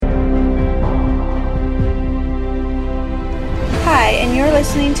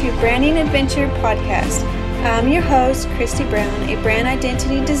listening to Branding Adventure Podcast. I'm your host, Christy Brown, a brand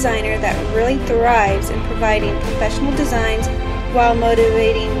identity designer that really thrives in providing professional designs while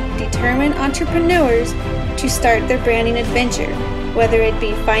motivating determined entrepreneurs to start their branding adventure, whether it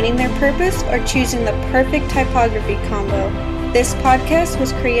be finding their purpose or choosing the perfect typography combo. This podcast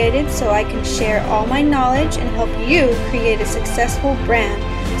was created so I can share all my knowledge and help you create a successful brand.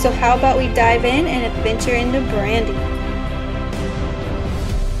 So how about we dive in and adventure into branding?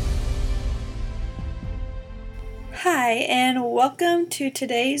 Hi, and welcome to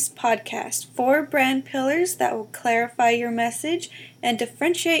today's podcast, 4 brand pillars that will clarify your message and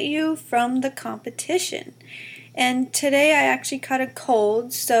differentiate you from the competition. And today I actually caught a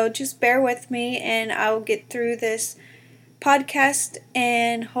cold, so just bear with me and I will get through this podcast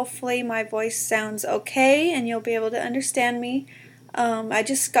and hopefully my voice sounds okay and you'll be able to understand me. I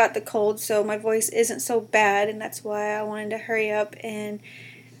just got the cold, so my voice isn't so bad, and that's why I wanted to hurry up and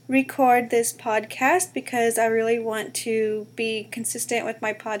record this podcast, because I really want to be consistent with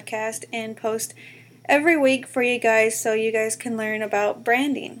my podcast and post every week for you guys so you guys can learn about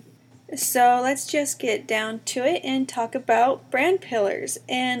branding. So let's just get down to it and talk about brand pillars.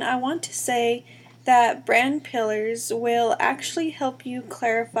 And I want to say that brand pillars will actually help you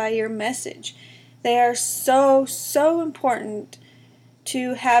clarify your message. They are so important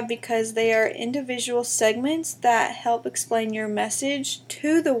to have because they are individual segments that help explain your message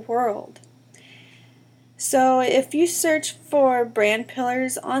to the world. So if you search for brand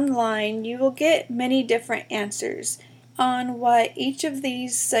pillars online, you will get many different answers on what each of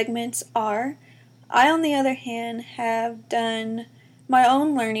these segments are. I, on the other hand, have done my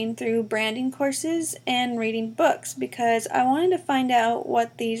own learning through branding courses and reading books because I wanted to find out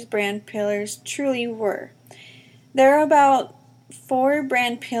what these brand pillars truly were. There are about 4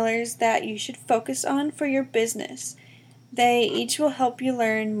 brand pillars that you should focus on for your business. They each will help you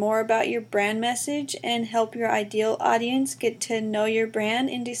learn more about your brand message and help your ideal audience get to know your brand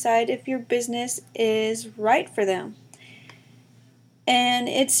and decide if your business is right for them. And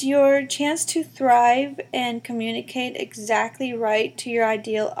it's your chance to thrive and communicate exactly right to your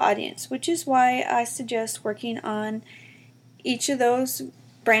ideal audience, which is why I suggest working on each of those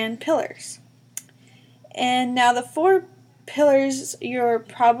brand pillars. And now the 4 pillars you're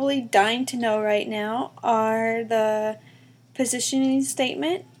probably dying to know right now are the positioning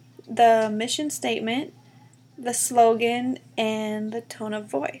statement, the mission statement, the slogan, and the tone of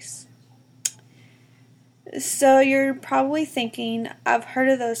voice. So you're probably thinking, I've heard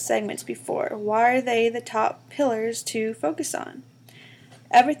of those segments before. Why are they the top pillars to focus on?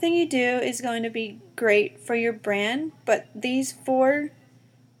 Everything you do is going to be great for your brand, but these 4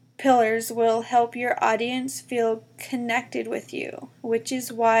 pillars will help your audience feel connected with you, which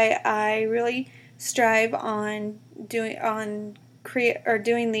is why I really strive on doing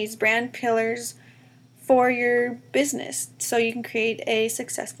these brand pillars for your business so you can create a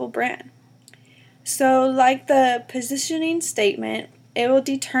successful brand. So, like the positioning statement, it will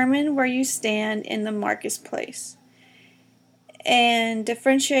determine where you stand in the marketplace and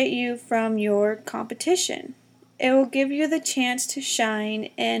differentiate you from your competition. It will give you the chance to shine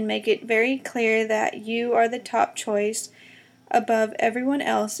and make it very clear that you are the top choice above everyone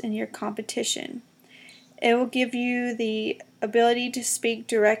else in your competition. It will give you the ability to speak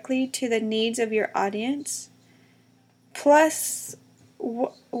directly to the needs of your audience, plus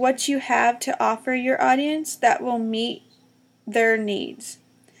what you have to offer your audience that will meet their needs.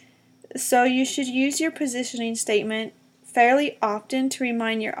 So you should use your positioning statement fairly often to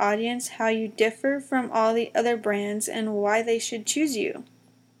remind your audience how you differ from all the other brands and why they should choose you.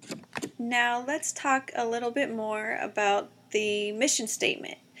 Now let's talk a little bit more about the mission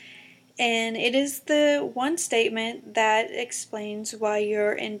statement. And it is the one statement that explains why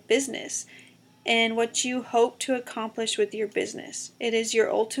you're in business and what you hope to accomplish with your business. It is your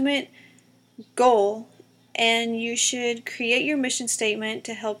ultimate goal, and you should create your mission statement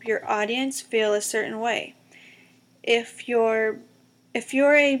to help your audience feel a certain way. If you're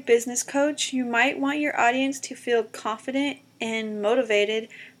a business coach, you might want your audience to feel confident and motivated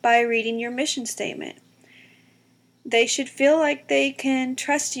by reading your mission statement. They should feel like they can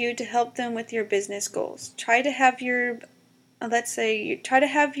trust you to help them with your business goals. Try to have your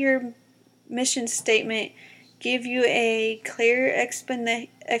mission statement give you a clear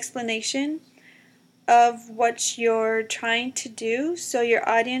explanation of what you're trying to do so your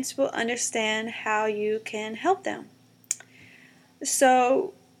audience will understand how you can help them.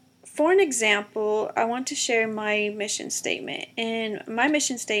 So, for an example, I want to share my mission statement. And my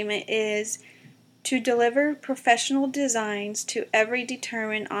mission statement is to deliver professional designs to every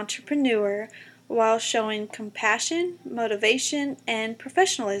determined entrepreneur while showing compassion, motivation, and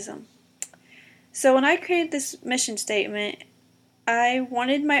professionalism. So when I created this mission statement, I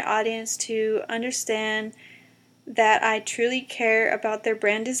wanted my audience to understand that I truly care about their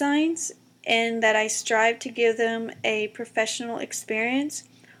brand designs and that I strive to give them a professional experience,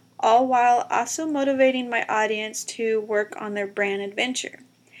 all while also motivating my audience to work on their brand adventure.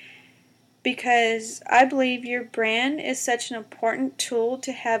 Because I believe your brand is such an important tool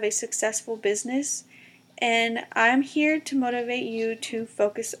to have a successful business, and I'm here to motivate you to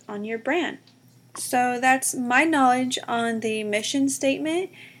focus on your brand. So that's my knowledge on the mission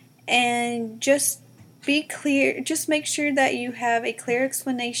statement, and just be clear, just make sure that you have a clear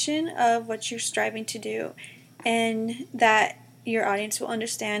explanation of what you're striving to do, and that your audience will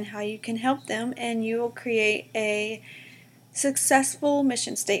understand how you can help them, and you will create a successful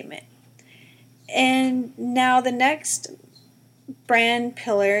mission statement. And now the next brand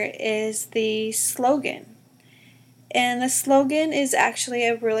pillar is the slogan. And the slogan is actually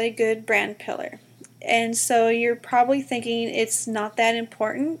a really good brand pillar. And so you're probably thinking it's not that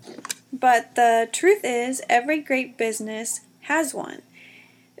important, but the truth is every great business has one.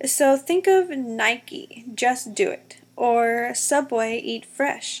 So think of Nike, Just Do It, or Subway, Eat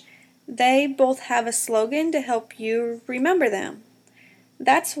Fresh. They both have a slogan to help you remember them.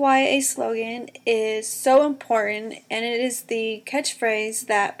 That's why a slogan is so important, and it is the catchphrase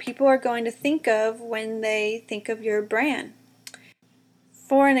that people are going to think of when they think of your brand.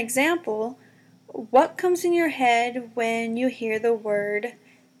 For an example, what comes in your head when you hear the word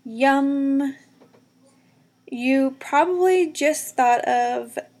yum? You probably just thought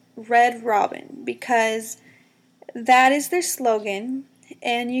of Red Robin because that is their slogan,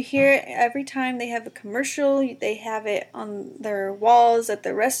 and you hear it every time they have a commercial. They have it on their walls at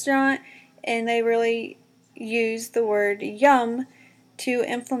the restaurant, and they really use the word yum to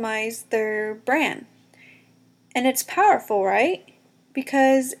emphasize their brand. And it's powerful, right?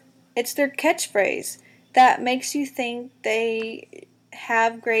 Because it's their catchphrase that makes you think they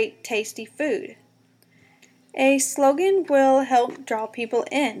have great tasty food. A slogan will help draw people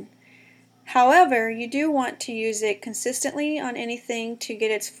in. However, you do want to use it consistently on anything to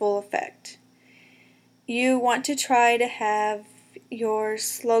get its full effect. You want to try to have your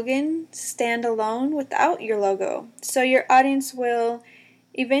slogan stand alone without your logo, so your audience will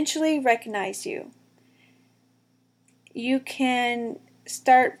eventually recognize you. You can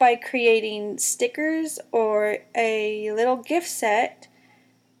start by creating stickers or a little gift set,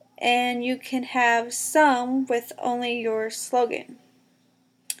 and you can have some with only your slogan.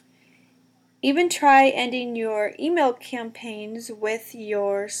 Even try ending your email campaigns with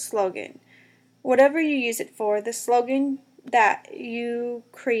your slogan. Whatever you use it for, the slogan that you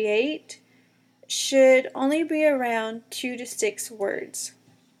create should only be around 2 to 6 words.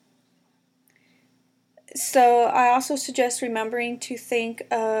 So I also suggest remembering to think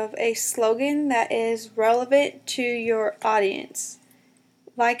of a slogan that is relevant to your audience.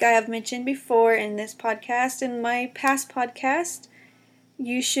 Like I have mentioned before in this podcast and my past podcast,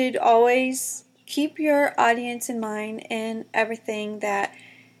 you should always keep your audience in mind in everything that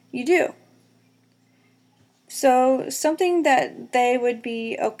you do. So something that they would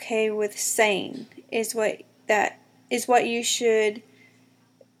be okay with saying is what you should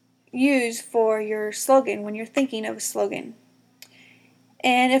use for your slogan when you're thinking of a slogan.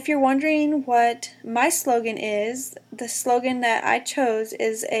 And if you're wondering what my slogan is, the slogan that I chose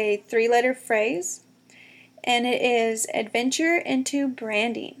is a 3-letter phrase, and it is adventure into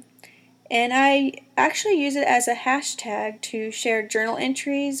branding. And I actually use it as a hashtag to share journal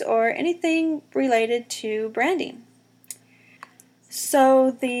entries or anything related to branding. So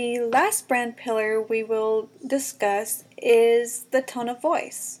the last brand pillar we will discuss is the tone of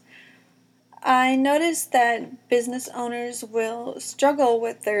voice. I noticed that business owners will struggle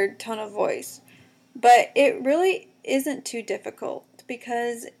with their tone of voice, but it really isn't too difficult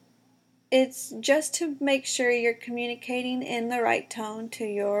because it's just to make sure you're communicating in the right tone to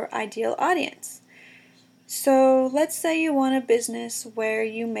your ideal audience. So let's say you want a business where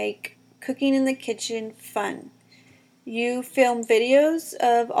you make cooking in the kitchen fun. You film videos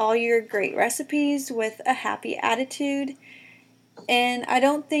of all your great recipes with a happy attitude. And I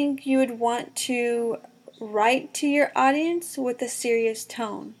don't think you would want to write to your audience with a serious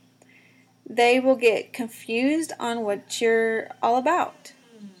tone. They will get confused on what you're all about.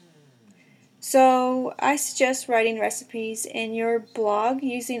 So I suggest writing recipes in your blog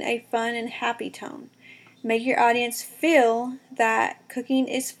using a fun and happy tone. Make your audience feel that cooking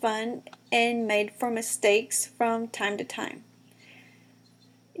is fun and made for mistakes from time to time.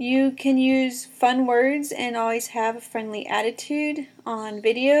 You can use fun words and always have a friendly attitude on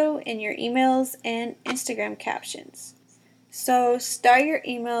video, in your emails, and Instagram captions. So start your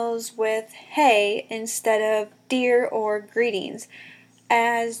emails with hey instead of dear or greetings,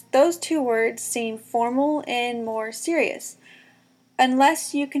 as those two words seem formal and more serious,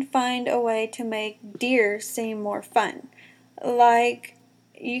 unless you can find a way to make dear seem more fun. Like,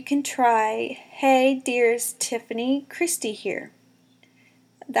 you can try, hey dearest Tiffany, Christy here.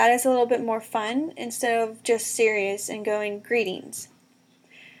 That is a little bit more fun instead of just serious and going greetings.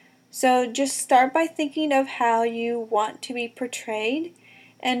 So just start by thinking of how you want to be portrayed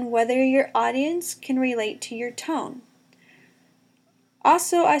and whether your audience can relate to your tone.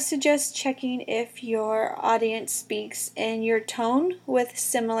 Also, I suggest checking if your audience speaks in your tone with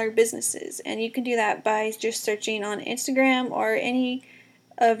similar businesses, and you can do that by just searching on Instagram or any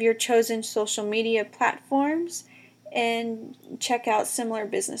of your chosen social media platforms and check out similar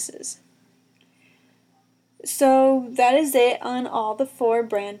businesses. So that is it on all the 4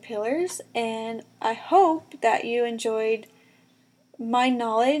 brand pillars, and I hope that you enjoyed my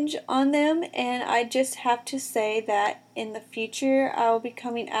knowledge on them. And I just have to say that in the future I will be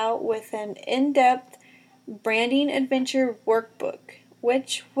coming out with an in-depth branding adventure workbook,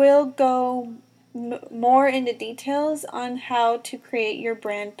 which will go more into details on how to create your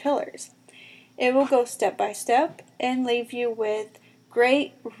brand pillars. It will go step by step and leave you with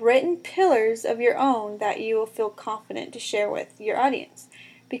great written pillars of your own that you will feel confident to share with your audience,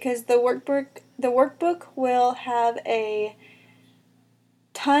 because the workbook will have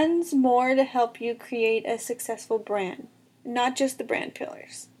tons more to help you create a successful brand, not just the brand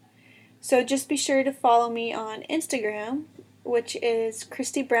pillars. So just be sure to follow me on Instagram, which is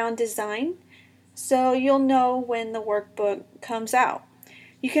Christy Brown Design, so you'll know when the workbook comes out.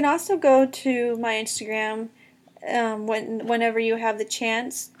 You can also go to my Instagram whenever you have the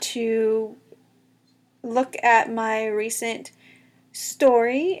chance to look at my recent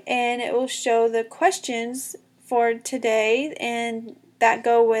story, and it will show the questions for today and that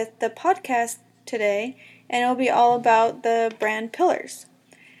go with the podcast today, and it'll be all about the brand pillars.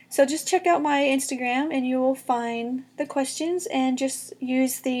 So just check out my Instagram and you will find the questions, and just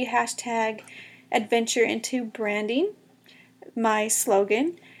use the hashtag adventure into branding, my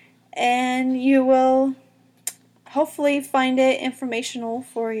slogan, and you will hopefully find it informational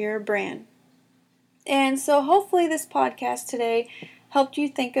for your brand. And so hopefully this podcast today helped you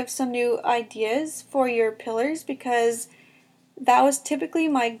think of some new ideas for your pillars, because that was typically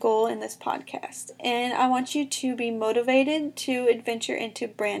my goal in this podcast. And I want you to be motivated to adventure into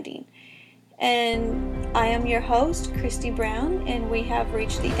branding. And I am your host, Christy Brown, and we have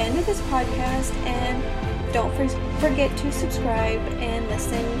reached the end of this podcast. And don't forget to subscribe and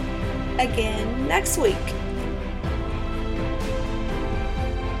listen again next week.